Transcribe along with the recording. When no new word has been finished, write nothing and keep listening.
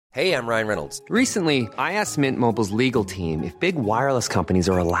Hey, I'm Ryan Reynolds. Recently, I asked Mint Mobile's legal team if big wireless companies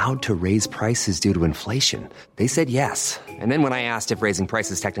are allowed to raise prices due to inflation. They said yes. And then when I asked if raising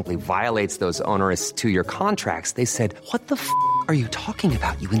prices technically violates those onerous two-year contracts, they said, "What the f*** are you talking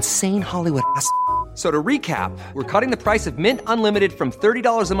about, you insane Hollywood ass?" So to recap, we're cutting the price of Mint Unlimited from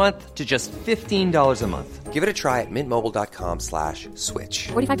 $30 a month to just $15 a month. Give it a try at mintmobile.com/switch.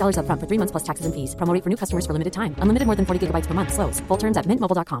 $45 up front for 3 months plus taxes and fees. Promo rate for new customers for limited time. Unlimited more than 40 gigabytes per month. Slows full terms at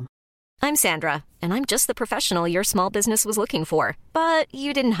mintmobile.com. I'm Sandra, and I'm just the professional your small business was looking for. But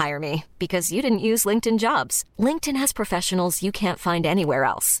you didn't hire me because you didn't use LinkedIn Jobs. LinkedIn has professionals you can't find anywhere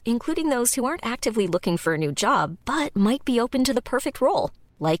else, including those who aren't actively looking for a new job, but might be open to the perfect role,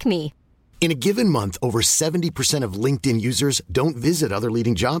 like me. In a given month, over 70% of LinkedIn users don't visit other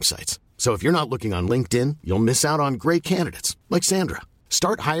leading job sites. So if you're not looking on LinkedIn, you'll miss out on great candidates like Sandra.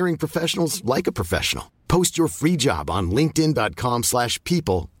 Start hiring professionals like a professional. Post your free job on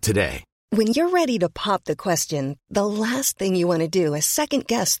linkedin.com/people today. When you're ready to pop the question, the last thing you want to do is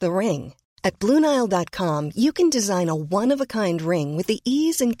second-guess the ring. At BlueNile.com, you can design a one-of-a-kind ring with the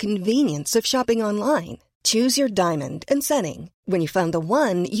ease and convenience of shopping online. Choose your diamond and setting. When you find the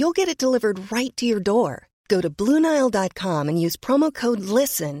one, you'll get it delivered right to your door. Go to BlueNile.com and use promo code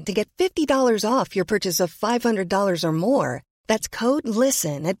LISTEN to get $50 off your purchase of $500 or more. That's code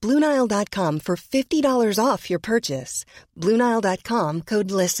LISTEN at BlueNile.com for $50 off your purchase. BlueNile.com, code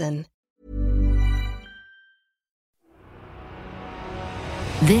LISTEN.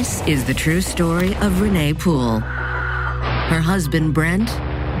 This is the true story of Renee Poole, her husband Brent,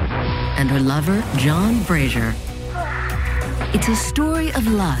 and her lover John Fraser. It's a story of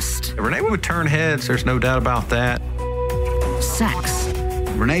lust. Renee would turn heads, there's no doubt about that. Sex.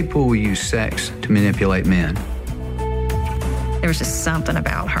 Renee Poole used sex to manipulate men. There was just something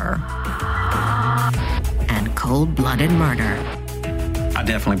about her. And cold-blooded murder. I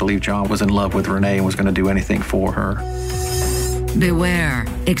definitely believe John was in love with Renee and was going to do anything for her. Beware,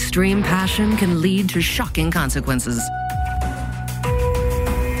 extreme passion can lead to shocking consequences.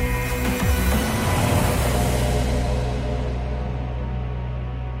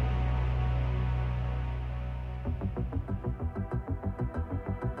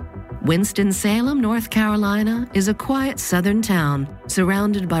 Winston-Salem, North Carolina, is a quiet southern town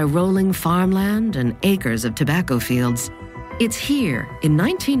surrounded by rolling farmland and acres of tobacco fields. It's here, in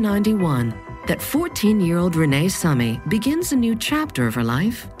 1991, that 14-year-old Renee Summey begins a new chapter of her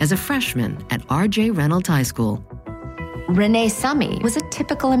life as a freshman at R.J. Reynolds High School. Renee Summey was a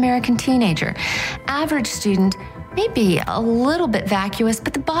typical American teenager. Average student, maybe a little bit vacuous,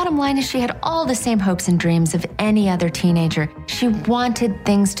 but the bottom line is she had all the same hopes and dreams of any other teenager. She wanted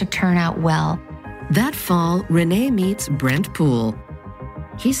things to turn out well. That fall, Renee meets Brent Poole.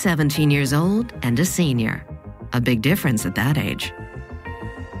 He's 17 years old and a senior. A big difference at that age.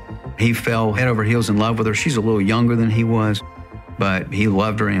 He fell head over heels in love with her. She's a little younger than he was, but he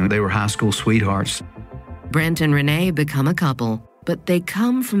loved her and they were high school sweethearts. Brent and Renee become a couple, but they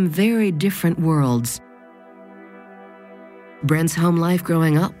come from very different worlds. Brent's home life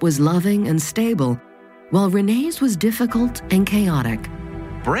growing up was loving and stable, while Renee's was difficult and chaotic.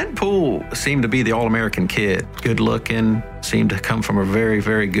 Brent Poole seemed to be the all-American kid. Good looking, seemed to come from a very,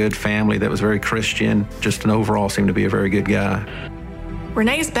 very good family that was very Christian. Just an overall seemed to be a very good guy.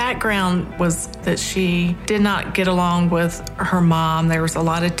 Renee's background was that she did not get along with her mom. There was a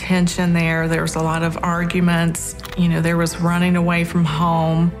lot of tension there. There was a lot of arguments. There was running away from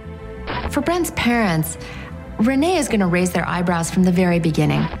home. For Brent's parents, Renee is going to raise their eyebrows from the very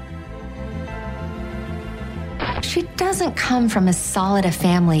beginning. She doesn't come from as solid a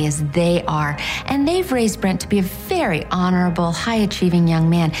family as they are, and they've raised Brent to be a very honorable, high-achieving young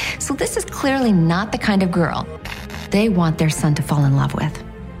man. So this is clearly not the kind of girl they want their son to fall in love with.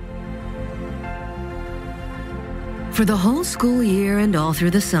 For the whole school year and all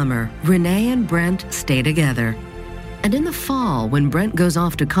through the summer, Renee and Brent stay together. And in the fall, when Brent goes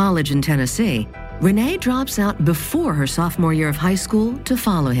off to college in Tennessee, Renee drops out before her sophomore year of high school to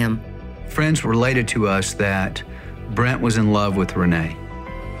follow him. Friends related to us that Brent was in love with Renee.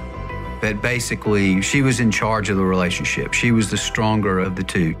 That basically she was in charge of the relationship. She was the stronger of the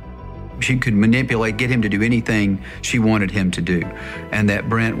two. She could manipulate, get him to do anything she wanted him to do. And that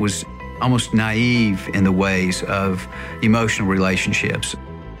Brent was almost naive in the ways of emotional relationships.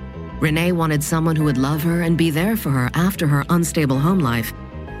 Renee wanted someone who would love her and be there for her after her unstable home life.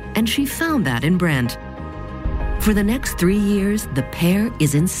 And she found that in Brent. For the next 3 years, the pair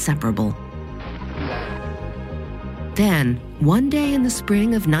is inseparable. Then, one day in the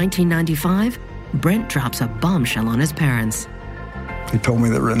spring of 1995, Brent drops a bombshell on his parents. He told me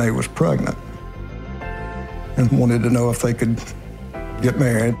that Renee was pregnant and wanted to know if they could get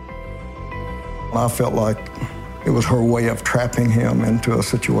married. I felt like it was her way of trapping him into a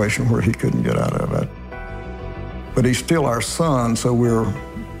situation where he couldn't get out of it. But he's still our son, so we're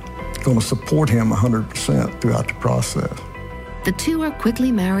going to support him 100% throughout the process. The two are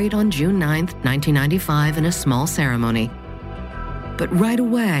quickly married on June 9th, 1995 in a small ceremony. But right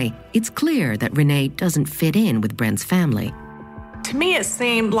away, it's clear that Renee doesn't fit in with Brent's family. To me, it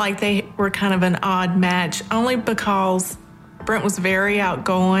seemed like they were kind of an odd match, only because Brent was very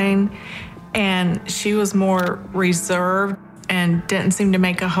outgoing and she was more reserved and didn't seem to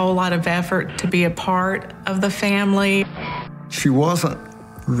make a whole lot of effort to be a part of the family. She wasn't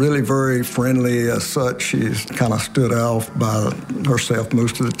really very friendly as such. She kind of stood off by herself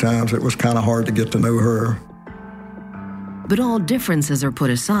most of the times. It was kind of hard to get to know her. But all differences are put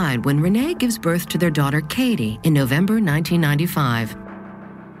aside when Renee gives birth to their daughter Katie in November 1995.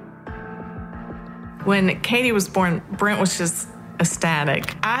 When Katie was born, Brent was just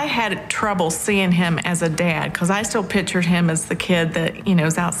ecstatic. I had trouble seeing him as a dad because I still pictured him as the kid that,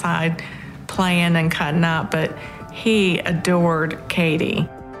 is outside playing and cutting up, but he adored Katie.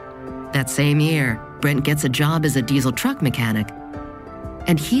 That same year, Brent gets a job as a diesel truck mechanic,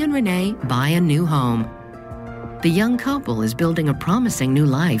 and he and Renee buy a new home. The young couple is building a promising new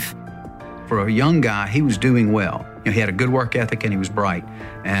life. For a young guy, he was doing well. He had a good work ethic and he was bright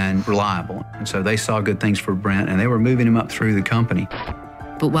and reliable. And so they saw good things for Brent and they were moving him up through the company.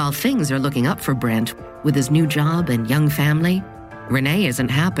 But while things are looking up for Brent with his new job and young family, Renee isn't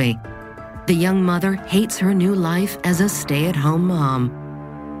happy. The young mother hates her new life as a stay-at-home mom.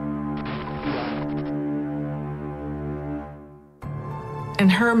 In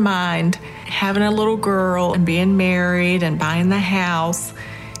her mind, having a little girl and being married and buying the house,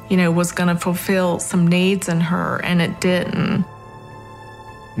 was going to fulfill some needs in her, and it didn't.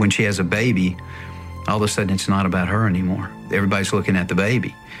 When she has a baby, all of a sudden it's not about her anymore. Everybody's looking at the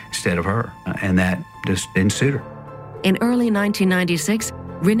baby instead of her, and that just didn't suit her. In early 1996,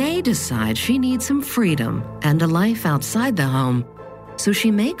 Renee decides she needs some freedom and a life outside the home, so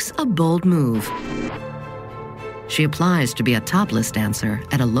she makes a bold move. She applies to be a topless dancer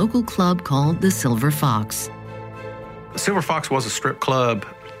at a local club called the Silver Fox. Silver Fox was a strip club.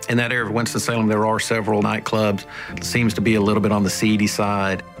 In that area of Winston-Salem, there are several nightclubs. It seems to be a little bit on the seedy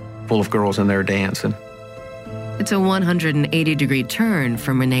side, full of girls in there dancing. It's a 180-degree turn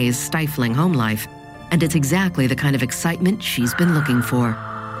from Renee's stifling home life, and it's exactly the kind of excitement she's been looking for.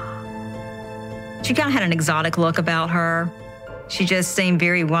 She kind of had an exotic look about her. She just seemed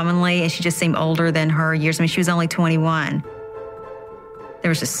very womanly, and she just seemed older than her years. I mean, she was only 21. There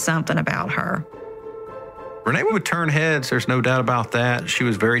was just something about her. Renee would turn heads, there's no doubt about that. She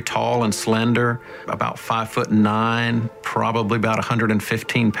was very tall and slender, about 5'9", probably about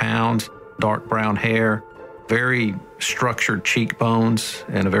 115 pounds, dark brown hair, very structured cheekbones,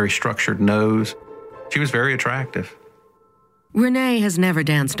 and a very structured nose. She was very attractive. Renee has never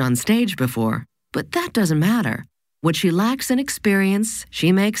danced on stage before, but that doesn't matter. What she lacks in experience,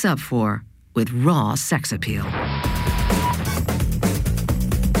 she makes up for with raw sex appeal.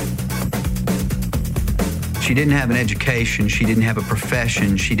 She didn't have an education, she didn't have a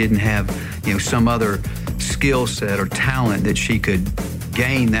profession, she didn't have, some other skill set or talent that she could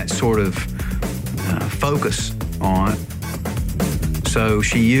gain that sort of focus on. So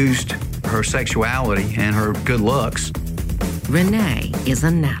she used her sexuality and her good looks. Renee is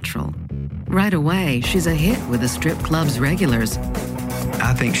a natural. Right away, she's a hit with the strip club's regulars.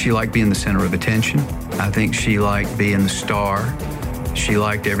 I think she liked being the center of attention. I think she liked being the star. She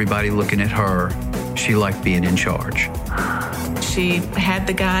liked everybody looking at her. She liked being in charge. She had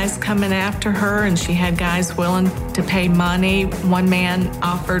the guys coming after her, and she had guys willing to pay money. One man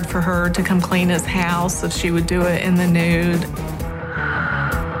offered for her to come clean his house if she would do it in the nude.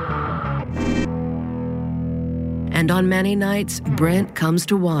 And on many nights, Brent comes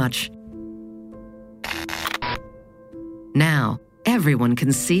to watch. Now, everyone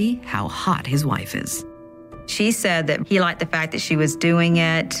can see how hot his wife is. She said that he liked the fact that she was doing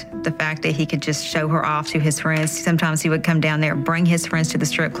it, the fact that he could just show her off to his friends. Sometimes he would come down there, bring his friends to the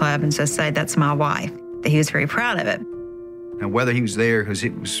strip club and just say, "That's my wife," that he was very proud of it. And whether he was there because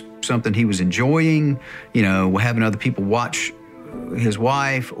it was something he was enjoying, having other people watch his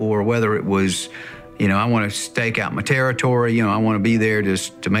wife, or whether it was, I want to stake out my territory, I want to be there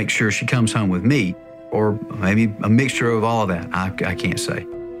just to make sure she comes home with me, or maybe a mixture of all of that. I can't say.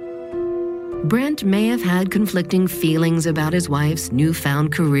 Brent may have had conflicting feelings about his wife's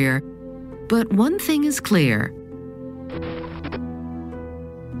newfound career, but one thing is clear.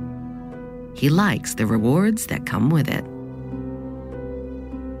 He likes the rewards that come with it.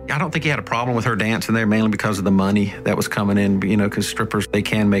 I don't think he had a problem with her dancing there, mainly because of the money that was coming in, because strippers, they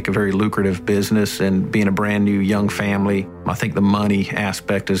can make a very lucrative business, and being a brand new young family, I think the money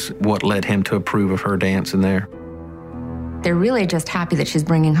aspect is what led him to approve of her dancing there. They're really just happy that she's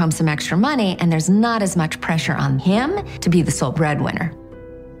bringing home some extra money, and there's not as much pressure on him to be the sole breadwinner.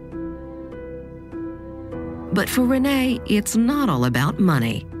 But for Renee, it's not all about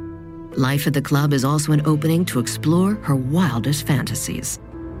money. Life at the club is also an opening to explore her wildest fantasies.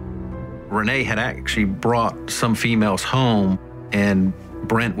 Renee had actually brought some females home, and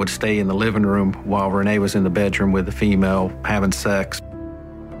Brent would stay in the living room while Renee was in the bedroom with the female having sex.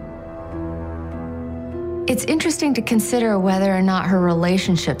 It's interesting to consider whether or not her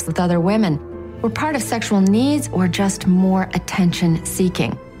relationships with other women were part of sexual needs or just more attention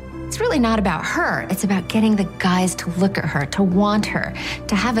seeking. It's really not about her. It's about getting the guys to look at her, to want her,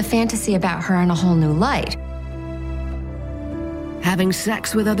 to have a fantasy about her in a whole new light. Having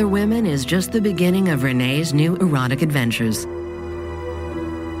sex with other women is just the beginning of Renee's new erotic adventures.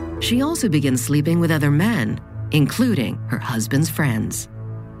 She also begins sleeping with other men, including her husband's friends.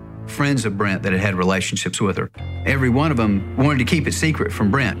 Friends of Brent that had had relationships with her. Every one of them wanted to keep it secret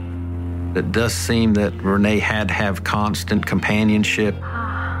from Brent. It does seem that Renee had to have constant companionship,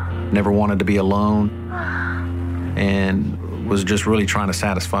 never wanted to be alone, and was just really trying to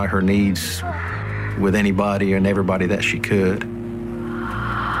satisfy her needs with anybody and everybody that she could.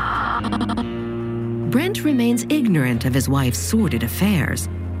 Brent remains ignorant of his wife's sordid affairs,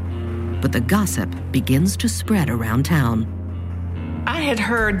 but the gossip begins to spread around town. I had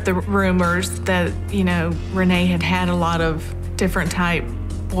heard the rumors that, Renee had had a lot of different type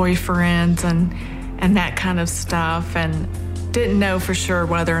boyfriends and that kind of stuff, and didn't know for sure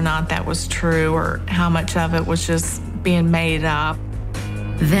whether or not that was true or how much of it was just being made up.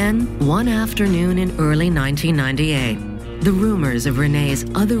 Then, one afternoon in early 1998, the rumors of Renee's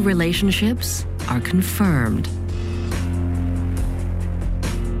other relationships are confirmed.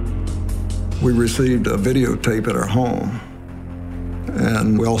 We received a videotape at our home,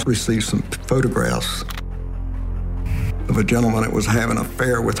 and we also received some photographs of a gentleman that was having an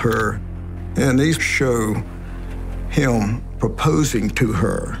affair with her. And these show him proposing to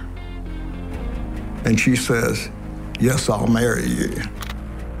her. And she says, "Yes, I'll marry you."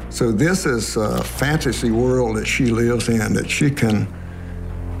 So this is a fantasy world that she lives in, that she can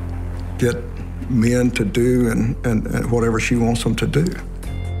get men to do and whatever she wants them to do.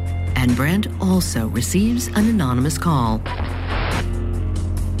 And Brent also receives an anonymous call.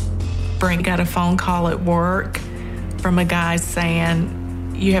 Brent got a phone call at work from a guy saying,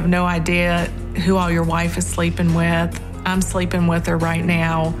 "You have no idea who all your wife is sleeping with. I'm sleeping with her right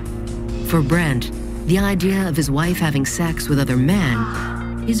now." For Brent, the idea of his wife having sex with other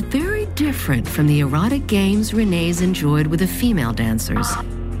men is very different from the erotic games Renee's enjoyed with the female dancers.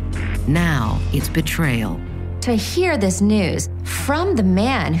 Now it's betrayal. To hear this news from the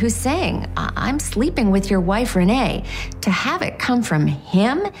man who's saying, "I'm sleeping with your wife, Renee," to have it come from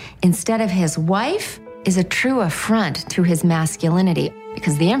him instead of his wife is a true affront to his masculinity,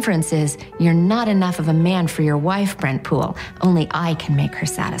 because the inference is, you're not enough of a man for your wife, Brent Poole. Only I can make her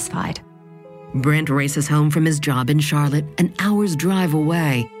satisfied. Brent races home from his job in Charlotte, an hour's drive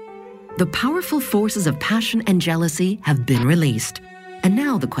away. The powerful forces of passion and jealousy have been released. And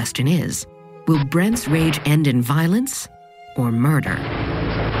now the question is, will Brent's rage end in violence or murder?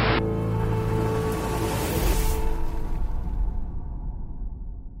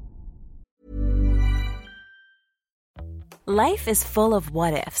 Life is full of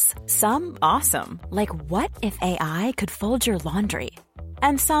what-ifs. Some awesome, like what if AI could fold your laundry?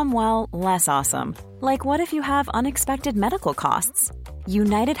 And some, well, less awesome, like what if you have unexpected medical costs?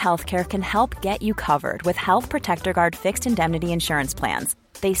 United Healthcare can help get you covered with Health Protector Guard fixed indemnity insurance plans.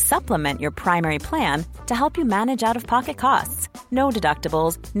 They supplement your primary plan to help you manage out-of-pocket costs. No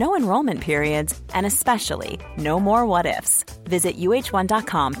deductibles, no enrollment periods, and especially no more what-ifs. Visit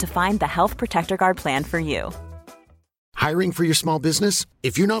uh1.com to find the Health Protector Guard plan for you. Hiring for your small business?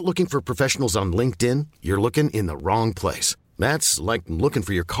 If you're not looking for professionals on LinkedIn, you're looking in the wrong place. That's like looking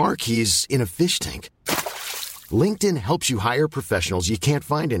for your car keys in a fish tank. LinkedIn helps you hire professionals you can't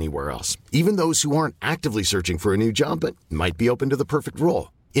find anywhere else, even those who aren't actively searching for a new job but might be open to the perfect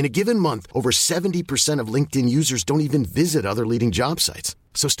role. In a given month, over 70% of LinkedIn users don't even visit other leading job sites.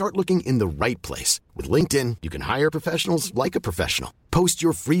 So start looking in the right place. With LinkedIn, you can hire professionals like a professional. Post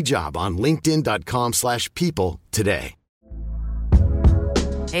your free job on linkedin.com/people today.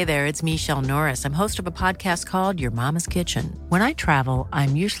 Hey there, it's Michelle Norris. I'm host of a podcast called Your Mama's Kitchen. When I travel,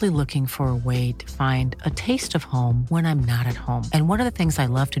 I'm usually looking for a way to find a taste of home when I'm not at home. And one of the things I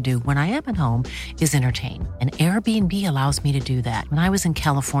love to do when I am at home is entertain. And Airbnb allows me to do that. When I was in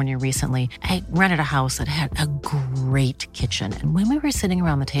California recently, I rented a house that had a great kitchen. And when we were sitting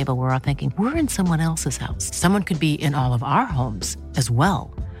around the table, we were all thinking, we're in someone else's house. Someone could be in all of our homes as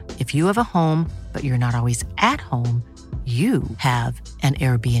well. If you have a home, but you're not always at home, you have an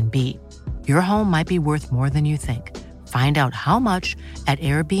Airbnb. Your home might be worth more than you think. Find out how much at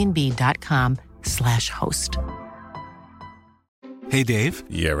airbnb.com/host. Hey, Dave.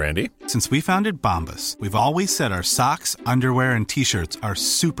 Yeah, Randy. Since we founded Bombas, we've always said our socks, underwear, and T-shirts are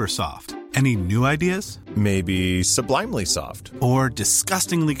super soft. Any new ideas? Maybe sublimely soft. Or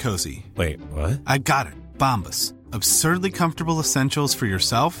disgustingly cozy. Wait, what? I got it. Bombas. Absurdly comfortable essentials for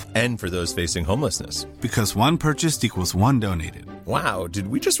yourself and for those facing homelessness. Because one purchased equals one donated. Wow, did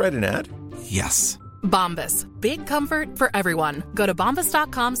we just write an ad? Yes. Bombas. Big comfort for everyone. Go to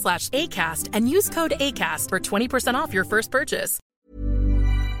bombas.com/ACAST and use code ACAST for 20% off your first purchase.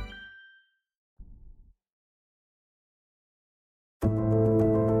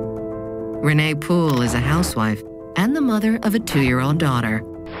 Renee Poole is a housewife and the mother of a 2-year-old daughter.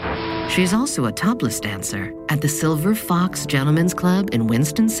 She's also a topless dancer at the Silver Fox Gentlemen's Club in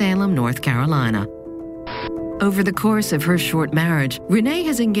Winston-Salem, North Carolina. Over the course of her short marriage, Renee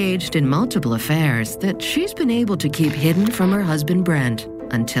has engaged in multiple affairs that she's been able to keep hidden from her husband, Brent,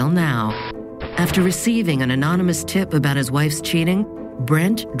 until now. After receiving an anonymous tip about his wife's cheating,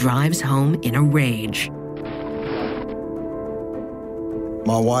 Brent drives home in a rage.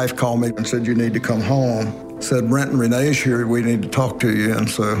 My wife called me and said, "You need to come home." Said, "Brent and Renee's here, we need to talk to you." And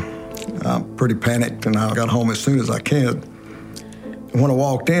so I'm pretty panicked, and I got home as soon as I could. And when I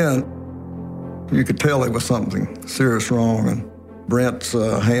walked in, you could tell there was something serious wrong, and Brent's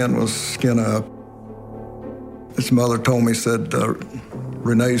hand was skin up. His mother told me, said,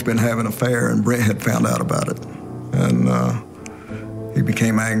 Renee's been having an affair, and Brent had found out about it. And he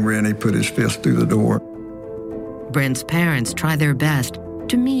became angry, and he put his fist through the door. Brent's parents try their best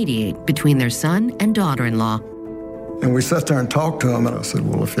to mediate between their son and daughter-in-law. And we sat there and talked to him, and I said,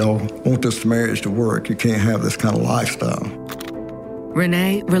 well, if y'all want this marriage to work, you can't have this kind of lifestyle.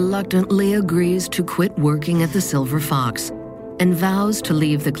 Renee reluctantly agrees to quit working at the Silver Fox and vows to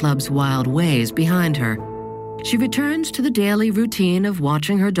leave the club's wild ways behind her. She returns to the daily routine of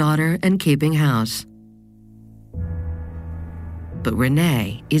watching her daughter and keeping house. But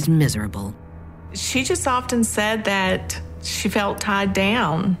Renee is miserable. She just often said that she felt tied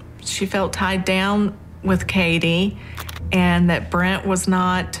down. She felt tied down with Katie, and that Brent was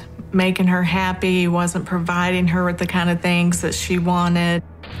not making her happy, wasn't providing her with the kind of things that she wanted,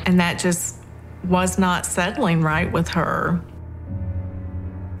 and that just was not settling right with her.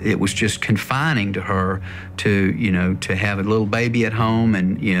 It was just confining to her to have a little baby at home,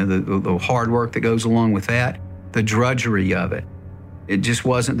 and the hard work that goes along with that, the drudgery of it. It just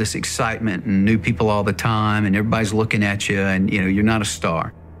wasn't this excitement and new people all the time and everybody's looking at you and you're not a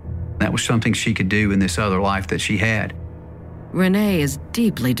star. That was something she could do in this other life that she had. Renee is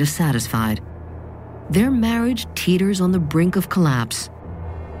deeply dissatisfied. Their marriage teeters on the brink of collapse.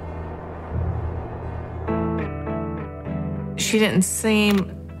 She didn't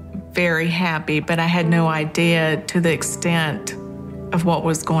seem very happy, but I had no idea to the extent of what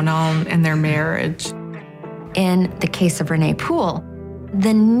was going on in their marriage. In the case of Renee Poole,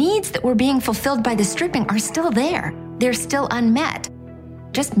 the needs that were being fulfilled by the stripping are still there. They're still unmet.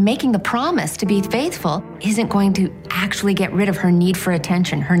 Just making the promise to be faithful isn't going to actually get rid of her need for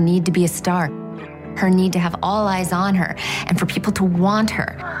attention, her need to be a star, her need to have all eyes on her, and for people to want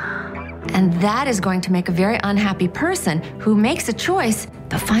her. And that is going to make a very unhappy person who makes a choice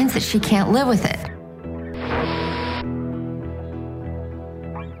but finds that she can't live with it.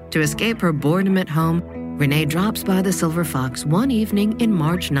 To escape her boredom at home, Renee drops by the Silver Fox one evening in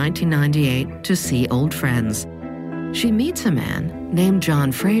March 1998 to see old friends. She meets a man named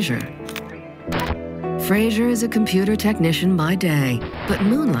John Fraser. Fraser is a computer technician by day, but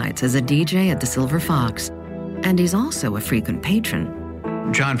moonlights as a DJ at the Silver Fox, and he's also a frequent patron.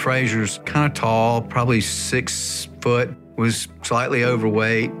 John Fraser's kind of tall, probably 6 foot, was slightly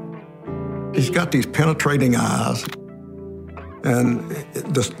overweight. He's got these penetrating eyes, and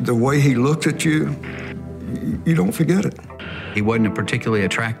the way he looks at you, you don't forget it. He wasn't a particularly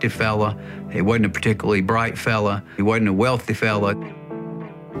attractive fella. He wasn't a particularly bright fella. He wasn't a wealthy fella.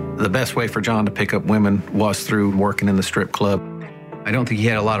 The best way for John to pick up women was through working in the strip club. I don't think he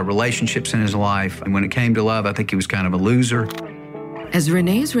had a lot of relationships in his life. And when it came to love, I think he was kind of a loser. As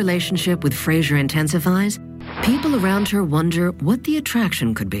Renee's relationship with Fraser intensifies, People around her wonder what the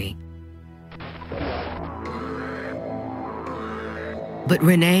attraction could be. But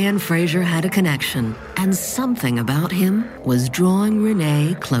Renee and Fraser had a connection, and something about him was drawing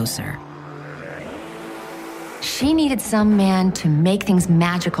Renee closer. She needed some man to make things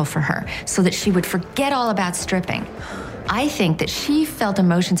magical for her so that she would forget all about stripping. I think that she felt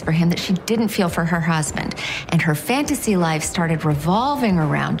emotions for him that she didn't feel for her husband, and her fantasy life started revolving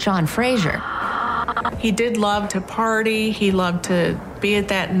around John Fraser. He did love to party. He loved to be at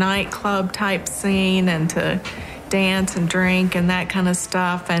that nightclub type scene and to dance and drink and that kind of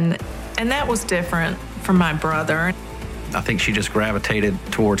stuff. And that was different from my brother. I think she just gravitated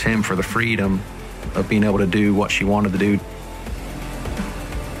towards him for the freedom of being able to do what she wanted to do.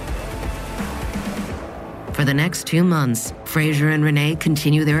 For the next 2 months, Fraser and Renee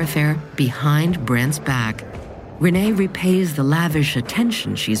continue their affair behind Brent's back. Renee repays the lavish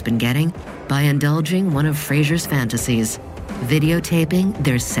attention she's been getting by indulging one of Fraser's fantasies, videotaping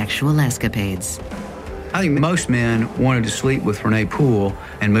their sexual escapades. I think most men wanted to sleep with Renee Poole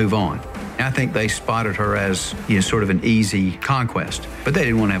and move on. I think they spotted her as, sort of an easy conquest, but they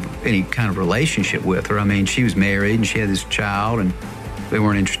didn't want to have any kind of relationship with her. I mean, she was married and she had this child, and they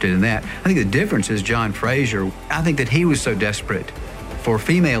weren't interested in that. I think the difference is John Fraser. I think that he was so desperate for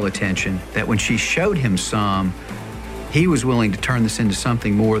female attention that when she showed him some, he was willing to turn this into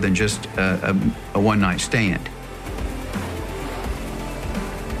something more than just a one-night stand.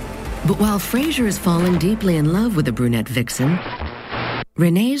 But while Fraser is falling deeply in love with the brunette vixen,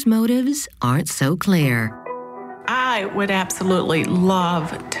 Renee's motives aren't so clear. I would absolutely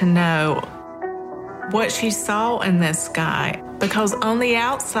love to know what she saw in this guy, because on the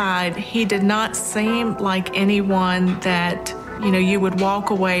outside, he did not seem like anyone that, you would walk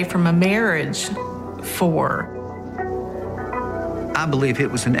away from a marriage for. I believe it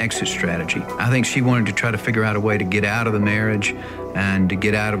was an exit strategy. I think she wanted to try to figure out a way to get out of the marriage and to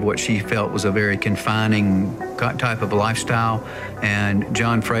get out of what she felt was a very confining type of lifestyle. And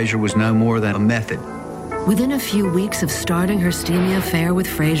John Fraser was no more than a method. Within a few weeks of starting her steamy affair with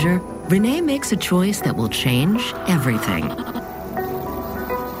Fraser, Renee makes a choice that will change everything.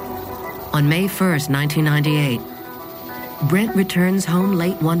 On May 1st, 1998, Brent returns home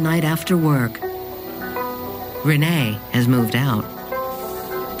late one night after work. Renee has moved out.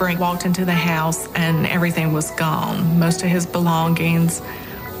 Brent walked into the house and everything was gone. Most of his belongings,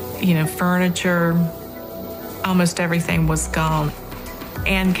 furniture, almost everything was gone.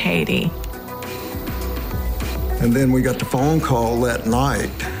 And Katie. And then we got the phone call that night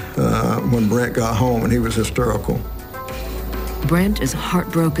when Brent got home, and he was hysterical. Brent is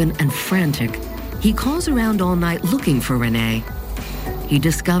heartbroken and frantic. He calls around all night looking for Renee. He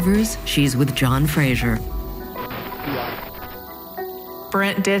discovers she's with John Fraser.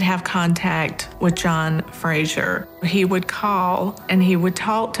 Brent did have contact with John Fraser. He would call and he would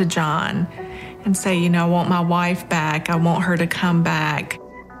talk to John and say, I want my wife back. I want her to come back.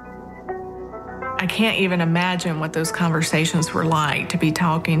 I can't even imagine what those conversations were like, to be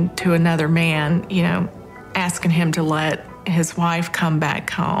talking to another man, asking him to let his wife come back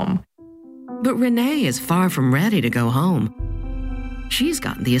home. But Renee is far from ready to go home. She's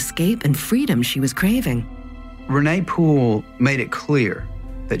gotten the escape and freedom she was craving. Renee Poole made it clear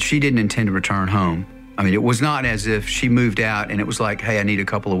that she didn't intend to return home. I mean, it was not as if she moved out and it was like, hey, I need a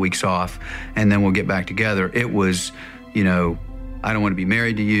couple of weeks off and then we'll get back together. It was, I don't want to be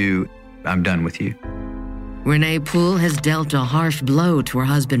married to you. I'm done with you. Renee Poole has dealt a harsh blow to her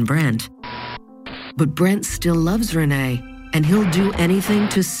husband, Brent. But Brent still loves Renee, and he'll do anything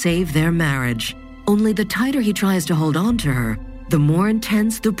to save their marriage. Only the tighter he tries to hold on to her, the more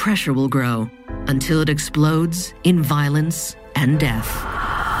intense the pressure will grow, until it explodes in violence and death.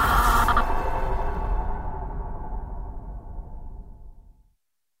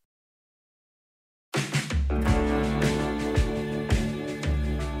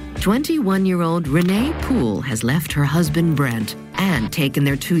 "21-year-old Renee Poole has left her husband Brent and taken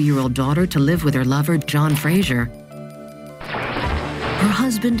their 2-year-old daughter to live with her lover John Fraser. Her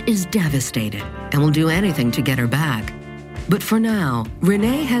husband is devastated and will do anything to get her back. But for now,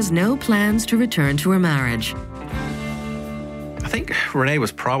 Renee has no plans to return to her marriage. I think Renee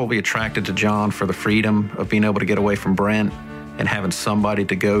was probably attracted to John for the freedom of being able to get away from Brent and having somebody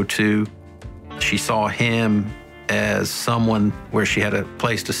to go to. She saw him as someone where she had a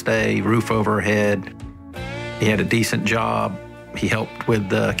place to stay, roof over her head. He had a decent job. He helped with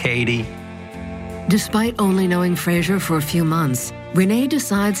Katie. Despite only knowing Fraser for a few months, Renee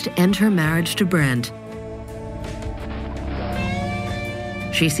decides to end her marriage to Brent.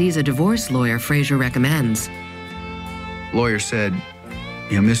 She sees a divorce lawyer Fraser recommends. Lawyer said,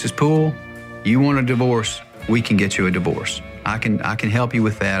 Mrs. Poole, you want a divorce, we can get you a divorce. I can help you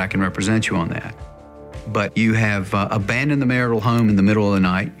with that. I can represent you on that. But you have abandoned the marital home in the middle of the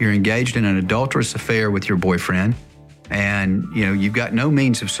night. You're engaged in an adulterous affair with your boyfriend. And, you've got no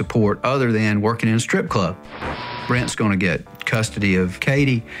means of support other than working in a strip club. Brent's going to get custody of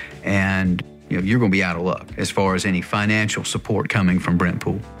Katie, and, you're going to be out of luck as far as any financial support coming from Brent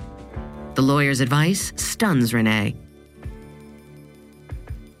Poole. The lawyer's advice stuns Renee.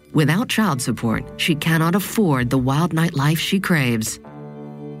 Without child support, she cannot afford the wild nightlife she craves.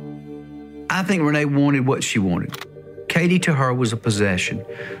 I think Renee wanted what she wanted. Katie to her was a possession,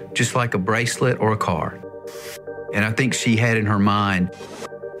 just like a bracelet or a car. And I think she had in her mind,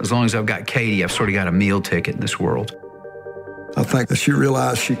 as long as I've got Katie, I've sort of got a meal ticket in this world. I think that she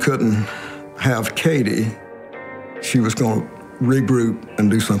realized she couldn't have Katie. She was going to regroup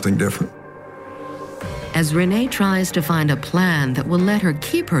and do something different. As Renee tries to find a plan that will let her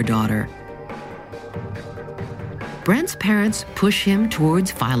keep her daughter, Brent's parents push him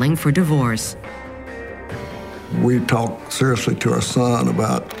towards filing for divorce. We talked seriously to our son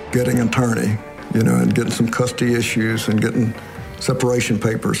about getting an attorney, and getting some custody issues and getting separation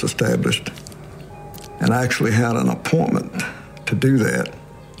papers established. And I actually had an appointment to do that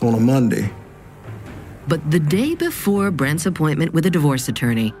on a Monday. But the day before Brent's appointment with a divorce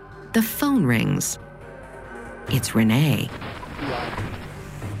attorney, the phone rings. It's Renee.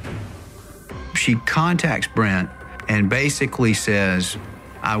 She contacts Brent and basically says,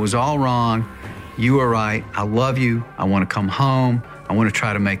 I was all wrong. You were right. I love you. I want to come home. I want to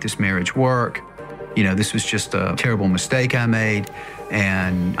try to make this marriage work. This was just a terrible mistake I made,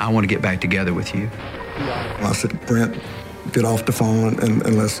 and I want to get back together with you. I said, Brent, get off the phone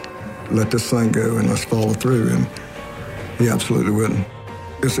and let's let this thing go and let's follow through. And he absolutely wouldn't.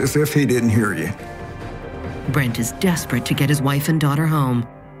 It's as if he didn't hear you. Brent is desperate to get his wife and daughter home.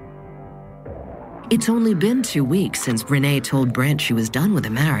 It's only been 2 weeks since Renee told Brent she was done with the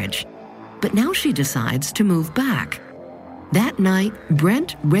marriage. But now she decides to move back. That night,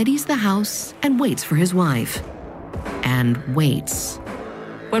 Brent readies the house and waits for his wife. And waits.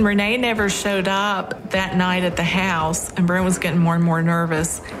 When Renee never showed up that night at the house and Brent was getting more and more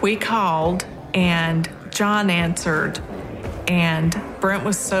nervous, we called and John answered. And Brent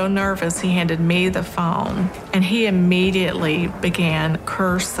was so nervous, he handed me the phone. And he immediately began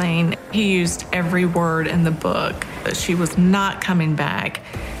cursing. He used every word in the book. That she was not coming back.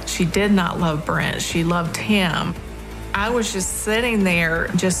 She did not love Brent. She loved him. I was just sitting there,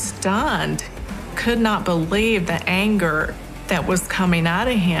 just stunned. Could not believe the anger that was coming out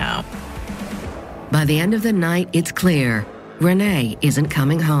of him. By the end of the night, it's clear Renee isn't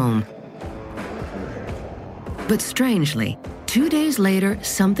coming home. But strangely, 2 days later,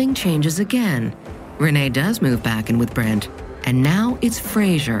 something changes again. Renee does move back in with Brent, and now it's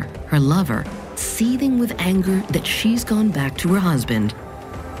Frazier, her lover, seething with anger that she's gone back to her husband.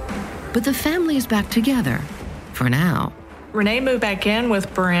 But the family is back together, for now. Renee moved back in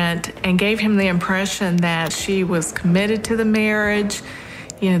with Brent and gave him the impression that she was committed to the marriage.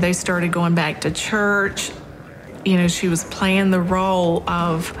 They started going back to church. She was playing the role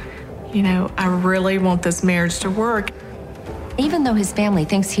of, I really want this marriage to work. Even though his family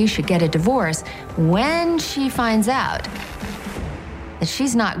thinks he should get a divorce, when she finds out that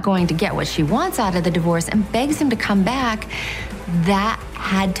she's not going to get what she wants out of the divorce and begs him to come back, that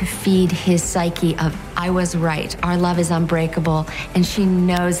had to feed his psyche of, I was right, our love is unbreakable, and she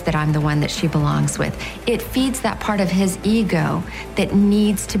knows that I'm the one that she belongs with. It feeds that part of his ego that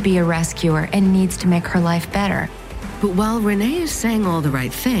needs to be a rescuer and needs to make her life better. But while Renee is saying all the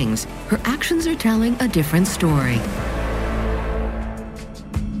right things, her actions are telling a different story.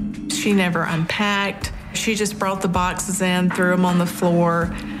 She never unpacked. She just brought the boxes in, threw them on the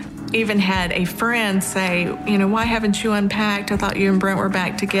floor. Even had a friend say, why haven't you unpacked? I thought you and Brent were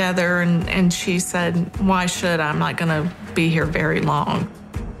back together. And she said, why should I? I'm not going to be here very long.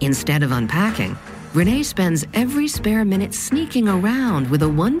 Instead of unpacking, Renee spends every spare minute sneaking around with the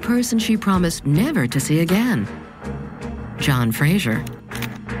one person she promised never to see again, John Frazier.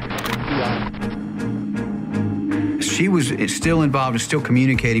 She was still involved and still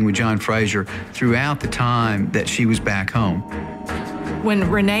communicating with John Frazier throughout the time that she was back home.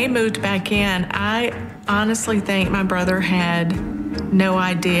 When Renee moved back in, I honestly think my brother had no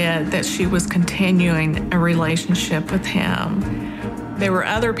idea that she was continuing a relationship with him. There were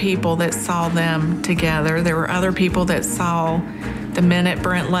other people that saw them together. There were other people that saw the minute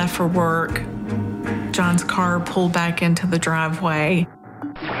Brent left for work, John's car pulled back into the driveway.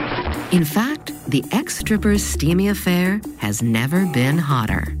 In fact, the ex-stripper's steamy affair has never been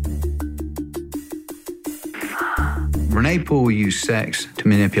hotter. Renee Poole used sex to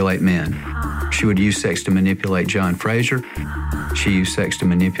manipulate men. She would use sex to manipulate John Fraser. She used sex to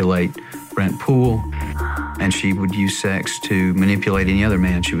manipulate Brent Poole. And she would use sex to manipulate any other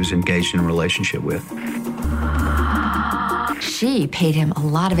man she was engaged in a relationship with. She paid him a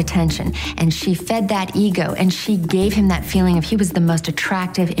lot of attention, and she fed that ego, and she gave him that feeling of he was the most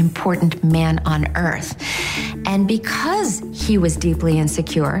attractive, important man on earth. And because he was deeply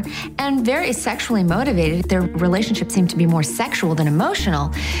insecure and very sexually motivated, their relationship seemed to be more sexual than emotional,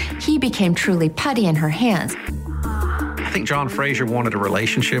 he became truly putty in her hands. I think John Fraser wanted a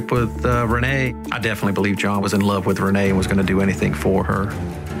relationship with Renee. I definitely believe John was in love with Renee and was going to do anything for her.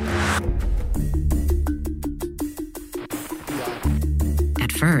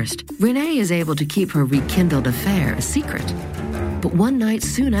 At first, Renee is able to keep her rekindled affair a secret. But one night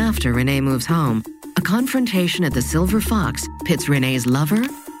soon after Renee moves home, a confrontation at the Silver Fox pits Renee's lover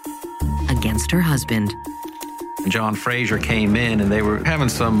against her husband. John Fraser came in and they were having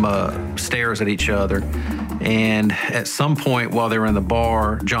some stares at each other. And at some point while they were in the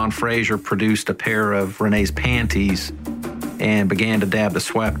bar, John Fraser produced a pair of Renee's panties and began to dab the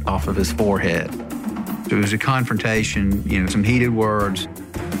sweat off of his forehead. It was a confrontation, some heated words.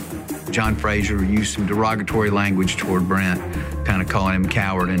 John Fraser used some derogatory language toward Brent, kind of calling him a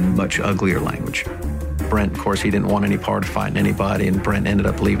coward in much uglier language. Brent, of course, he didn't want any part of fighting anybody, and Brent ended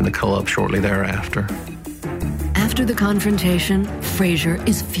up leaving the club shortly thereafter. After the confrontation, Fraser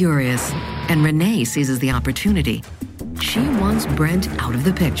is furious, and Renee seizes the opportunity. She wants Brent out of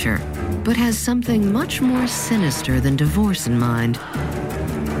the picture, but has something much more sinister than divorce in mind.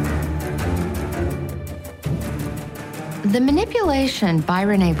 The manipulation by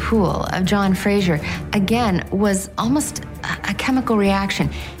Renee Poole of John Fraser, again, was almost a chemical reaction.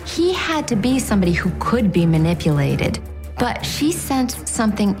 He had to be somebody who could be manipulated. But she sensed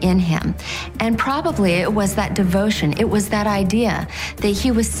something in him, and probably it was that devotion, it was that idea that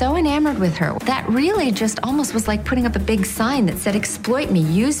he was so enamored with her that really just almost was like putting up a big sign that said, exploit me,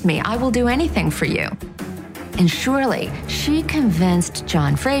 use me, I will do anything for you. And surely she convinced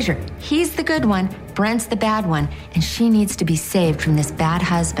John Fraser, he's the good one, Brent's the bad one, and she needs to be saved from this bad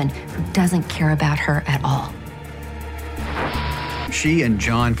husband who doesn't care about her at all. She and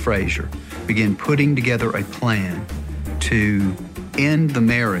John Fraser began putting together a plan to end the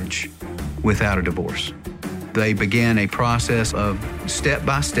marriage without a divorce. They began a process of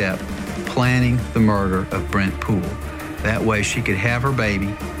step-by-step planning the murder of Brent Poole. That way she could have her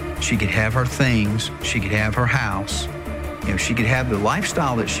baby, she could have her things, she could have her house, she could have the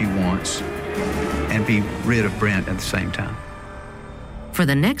lifestyle that she wants and be rid of Brent at the same time. For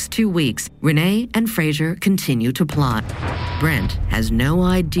the next 2 weeks, Renee and Fraser continue to plot. Brent has no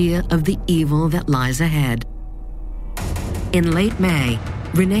idea of the evil that lies ahead. In late May,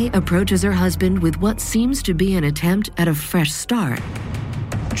 Renee approaches her husband with what seems to be an attempt at a fresh start.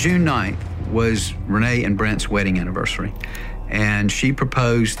 June 9th was Renee and Brent's wedding anniversary, and she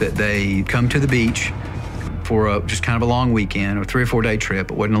proposed that they come to the beach for just kind of a long weekend, a 3 or 4 day trip.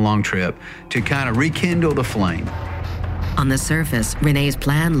 It wasn't a long trip, to kind of rekindle the flame. On the surface, Renee's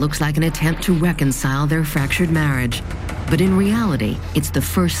plan looks like an attempt to reconcile their fractured marriage. But in reality, it's the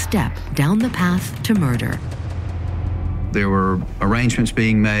first step down the path to murder. There were arrangements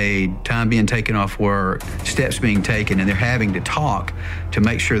being made, time being taken off work, steps being taken, and they're having to talk to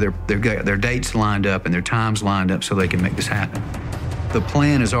make sure they've got their dates lined up and their times lined up so they can make this happen. The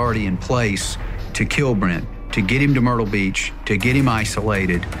plan is already in place to kill Brent, to get him to Myrtle Beach, to get him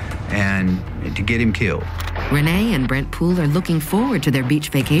isolated, and to get him killed. Renee and Brent Poole are looking forward to their beach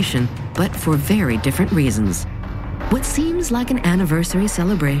vacation, but for very different reasons. What seems like an anniversary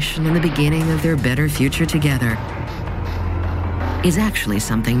celebration and the beginning of their better future together is actually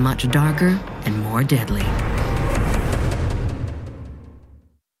something much darker and more deadly.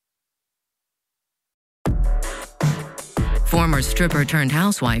 Former stripper turned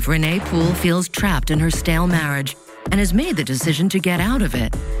housewife Renee Poole feels trapped in her stale marriage and has made the decision to get out of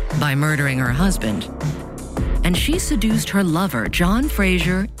it by murdering her husband. And she seduced her lover, John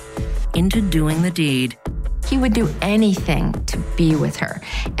Fraser, into doing the deed. He would do anything to be with her.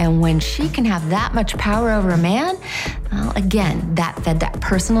 And when she can have that much power over a man, well, again, that fed that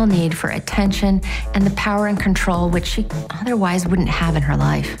personal need for attention and the power and control which she otherwise wouldn't have in her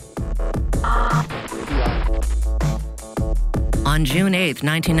life. On June 8,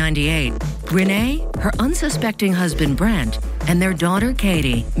 1998, Renee, her unsuspecting husband Brent, and their daughter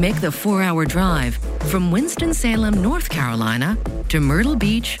Katie make the 4-hour drive from Winston-Salem, North Carolina, to Myrtle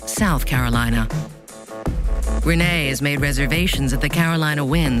Beach, South Carolina. Renee has made reservations at the Carolina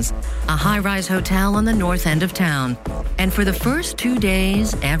Winds, a high-rise hotel on the north end of town. And for the first 2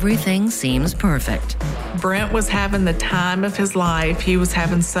 days, everything seems perfect. Brent was having the time of his life. He was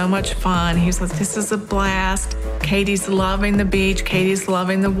having so much fun. He was like, this is a blast. Katie's loving the beach. Katie's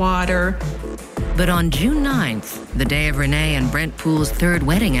loving the water. But on June 9th, the day of Renee and Brent Poole's third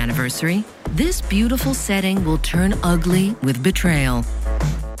wedding anniversary, this beautiful setting will turn ugly with betrayal.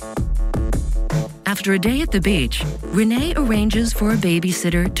 After a day at the beach, Renee arranges for a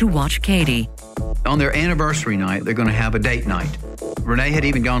babysitter to watch Katie. On their anniversary night, they're going to have a date night. Renee had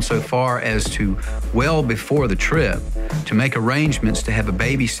even gone so far as to, well before the trip, to make arrangements to have a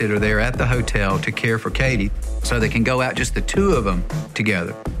babysitter there at the hotel to care for Katie so they can go out just the two of them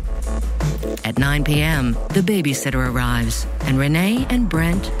together. At 9 p.m., the babysitter arrives, and Renee and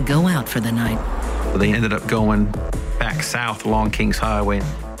Brent go out for the night. They ended up going back south along Kings Highway,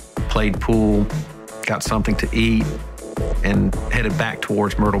 played pool, got something to eat, and headed back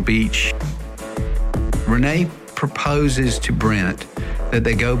towards Myrtle Beach. Renee proposes to Brent that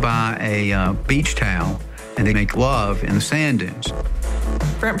they go buy a beach towel and they make love in the sand dunes.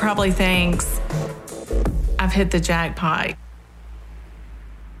 Brent probably thinks, I've hit the jackpot.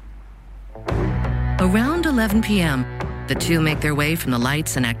 Around 11 p.m., the two make their way from the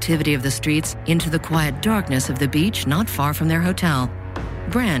lights and activity of the streets into the quiet darkness of the beach not far from their hotel.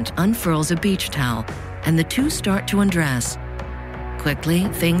 Brent unfurls a beach towel, and the two start to undress. Quickly,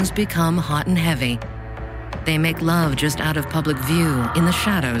 things become hot and heavy. They make love just out of public view in the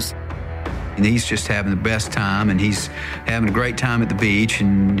shadows. And he's just having the best time, and he's having a great time at the beach,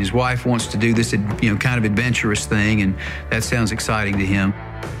 and his wife wants to do this, kind of adventurous thing, and that sounds exciting to him.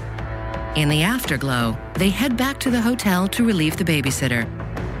 In the afterglow, they head back to the hotel to relieve the babysitter.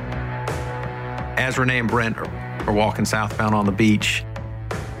 As Renee and Brent are walking southbound on the beach,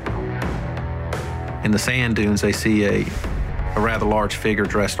 in the sand dunes, they see a rather large figure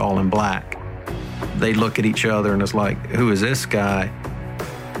dressed all in black. They look at each other and it's like, who is this guy?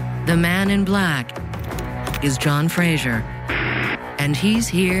 The man in black is John Fraser, and he's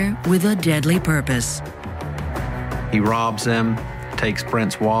here with a deadly purpose. He robs them, takes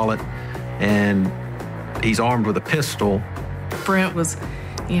Brent's wallet, and he's armed with a pistol. Brent was,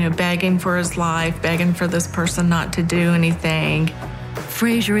 begging for his life, begging for this person not to do anything.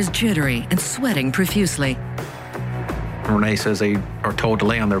 Fraser is jittery and sweating profusely. Renee says they are told to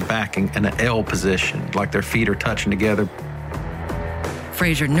lay on their back in an L position, like their feet are touching together.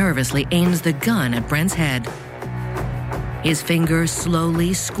 Fraser nervously aims the gun at Brent's head. His finger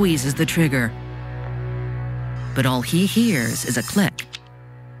slowly squeezes the trigger. But all he hears is a click.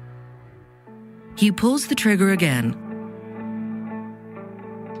 He pulls the trigger again.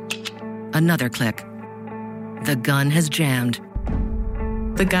 Another click. The gun has jammed.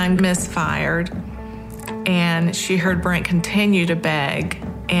 The gun misfired, and she heard Brent continue to beg.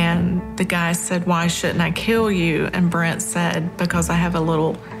 And the guy said, "Why shouldn't I kill you?" And Brent said, "Because I have a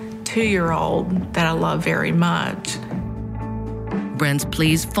little 2-year-old that I love very much." Brent's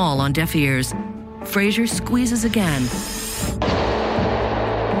pleas fall on deaf ears. Fraser squeezes again.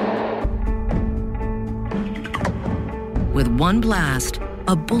 With one blast,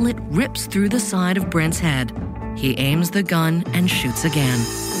 a bullet rips through the side of Brent's head. He aims the gun and shoots again.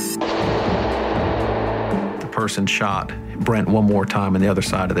 The person shot Brent one more time in the other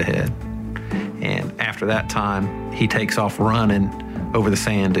side of the head. And after that time, he takes off running over the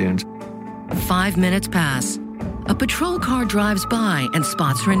sand dunes. 5 minutes pass. A patrol car drives by and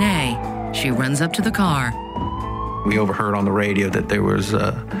spots Renee. She runs up to the car. We overheard on the radio that there was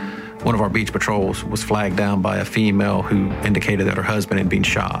one of our beach patrols was flagged down by a female who indicated that her husband had been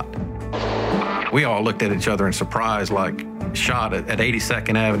shot. We all looked at each other in surprise, like shot at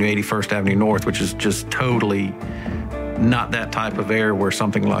 82nd Avenue, 81st Avenue North, which is just totally not that type of area where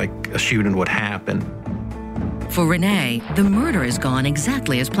something like a shooting would happen. For Renee, the murder is gone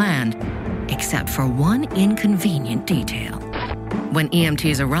exactly as planned, except for one inconvenient detail. When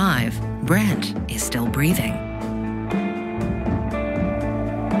EMTs arrive, Brent is still breathing.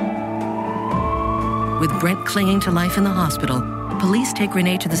 With Brent clinging to life in the hospital, police take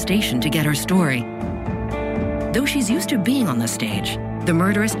Renee to the station to get her story. Though she's used to being on the stage, the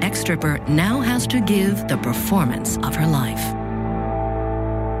murderous ex-stripper now has to give the performance of her life.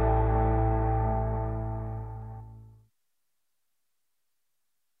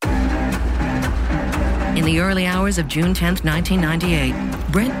 In the early hours of June 10, 1998,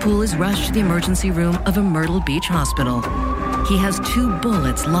 Brent Poole is rushed to the emergency room of a Myrtle Beach hospital. He has 2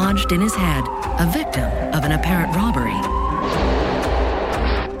 bullets lodged in his head, a victim of an apparent robbery.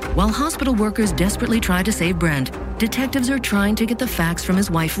 While hospital workers desperately try to save Brent, detectives are trying to get the facts from his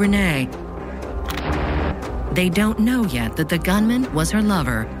wife, Renee. They don't know yet that the gunman was her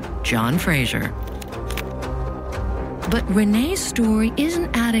lover, John Fraser. But Renee's story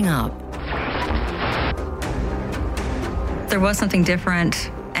isn't adding up. There was something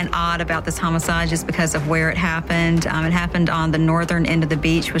different and odd about this homicide just because of where it happened. It happened on the northern end of the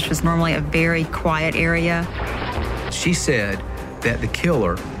beach, which was normally a very quiet area. She said that the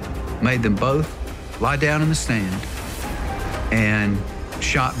killer made them both lie down in the sand and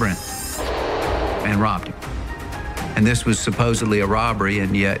shot Brent and robbed him. And this was supposedly a robbery,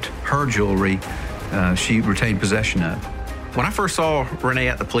 and yet her jewelry, she retained possession of. When I first saw Renee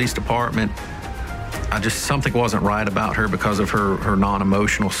at the police department, something wasn't right about her because of her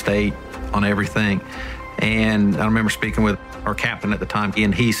non-emotional state on everything. And I remember speaking with our captain at the time,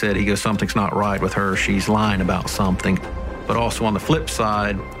 and he said, something's not right with her. She's lying about something. But also on the flip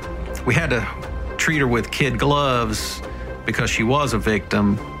side, we had to treat her with kid gloves because she was a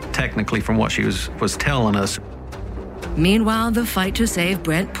victim, technically, from what she was telling us. Meanwhile, the fight to save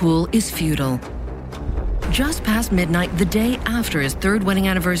Brent Poole is futile. Just past midnight, the day after his third wedding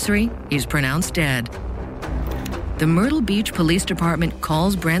anniversary, he's pronounced dead. The Myrtle Beach Police Department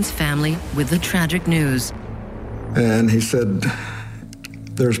calls Brent's family with the tragic news. And he said,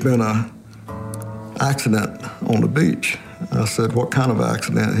 there's been an accident on the beach. I said, what kind of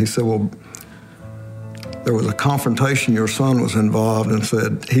accident? He said, well, there was a confrontation. Your son was involved, and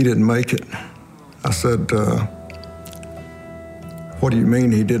said he didn't make it. I said, what do you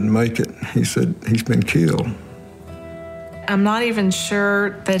mean he didn't make it? He said, he's been killed. I'm not even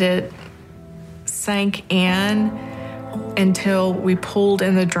sure that it sank in until we pulled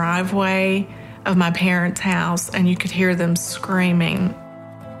in the driveway of my parents' house and you could hear them screaming.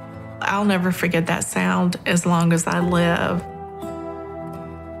 I'll never forget that sound as long as I live.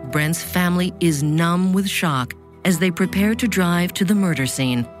 Brent's family is numb with shock as they prepare to drive to the murder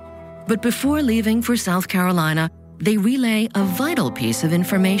scene. But before leaving for South Carolina, they relay a vital piece of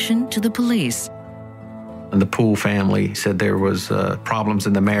information to the police. And the Poole family said there was problems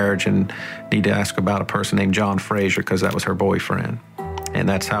in the marriage and need to ask about a person named John Fraser because that was her boyfriend. And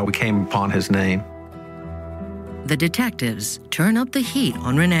that's how we came upon his name. The detectives turn up the heat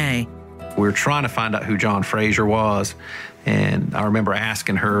on Renee. We were trying to find out who John Fraser was, and I remember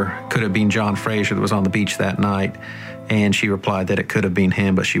asking her, could it have been John Fraser that was on the beach that night? And she replied that it could have been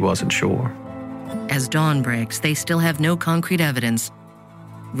him, but she wasn't sure. As dawn breaks, they still have no concrete evidence.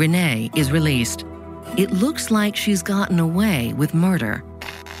 Renee is released. It looks like she's gotten away with murder.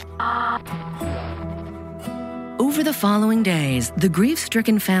 Over the following days, the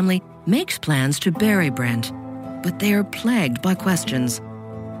grief-stricken family makes plans to bury Brent, but they are plagued by questions.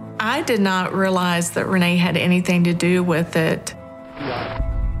 I did not realize that Renee had anything to do with it,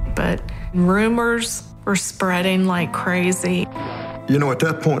 but rumors were spreading like crazy. You know, at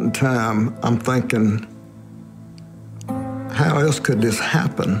that point in time, I'm thinking, how else could this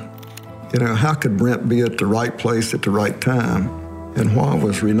happen? You know, how could Brent be at the right place at the right time? And why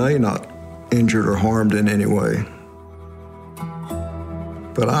was Renee not injured or harmed in any way?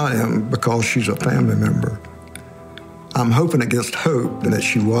 But I am, because she's a family member. I'm hoping against hope that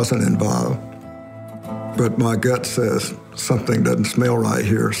she wasn't involved. But my gut says something doesn't smell right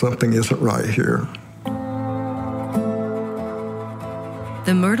here, something isn't right here.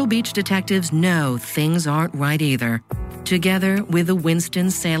 The Myrtle Beach detectives know things aren't right either. Together with the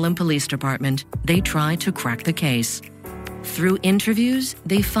Winston-Salem Police Department, they try to crack the case. Through interviews,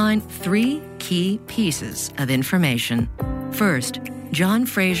 they find 3 key pieces of information. First, John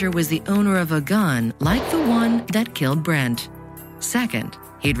Fraser was the owner of a gun like the one that killed Brent. Second,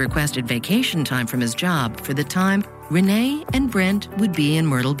 he'd requested vacation time from his job for the time Renee and Brent would be in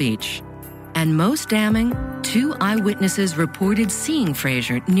Myrtle Beach. And most damning, 2 eyewitnesses reported seeing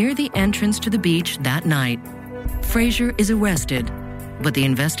Fraser near the entrance to the beach that night. Fraser is arrested, but the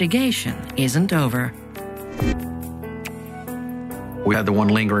investigation isn't over. We had the one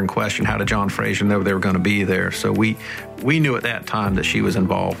lingering question, how did John Fraser know they were going to be there? So we knew at that time that she was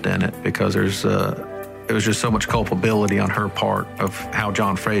involved in it because there was just so much culpability on her part of how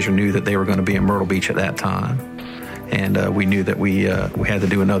John Fraser knew that they were going to be in Myrtle Beach at that time. And we knew that we had to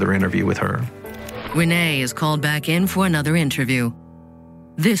do another interview with her. Renee is called back in for another interview.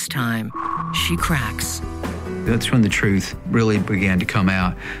 This time, she cracks. That's when the truth really began to come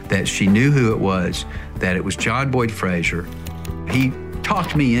out, that she knew who it was, that it was John Boyd Fraser. He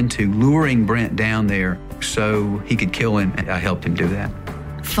talked me into luring Brent down there so he could kill him, and I helped him do that.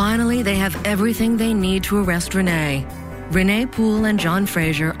 Finally, they have everything they need to arrest Renee. Renee Poole and John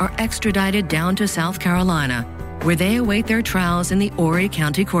Fraser are extradited down to South Carolina, where they await their trials in the Horry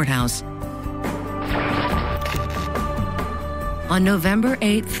County Courthouse. On November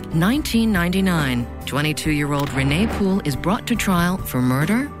 8th, 1999, 22-year-old Renee Poole is brought to trial for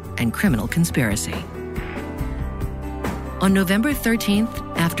murder and criminal conspiracy. On November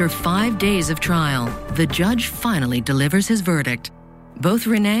 13th, after 5 days of trial, the judge finally delivers his verdict. Both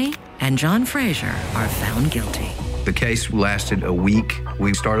Renee and John Fraser are found guilty. The case lasted a week.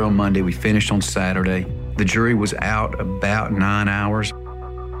 We started on Monday, we finished on Saturday. The jury was out about 9 hours.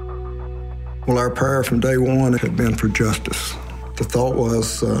 Well, our prayer from day one had been for justice. The thought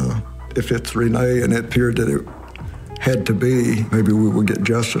was, if it's Renee, and it appeared that it had to be, maybe we would get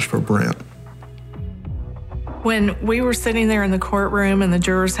justice for Brent. When we were sitting there in the courtroom and the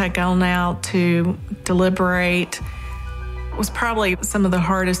jurors had gone out to deliberate, it was probably some of the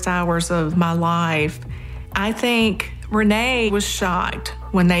hardest hours of my life. I think Renee was shocked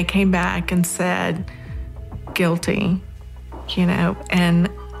when they came back and said, guilty, and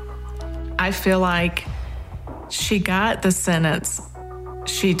I feel like she got the sentence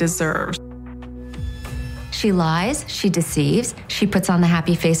she deserves. She lies, she deceives, she puts on the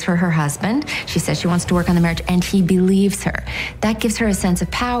happy face for her husband. She says she wants to work on the marriage, and he believes her. That gives her a sense of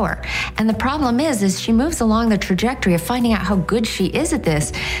power. And the problem is she moves along the trajectory of finding out how good she is at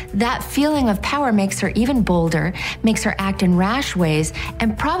this. That feeling of power makes her even bolder, makes her act in rash ways,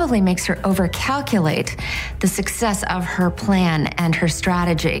 and probably makes her overcalculate the success of her plan and her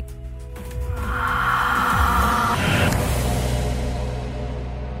strategy.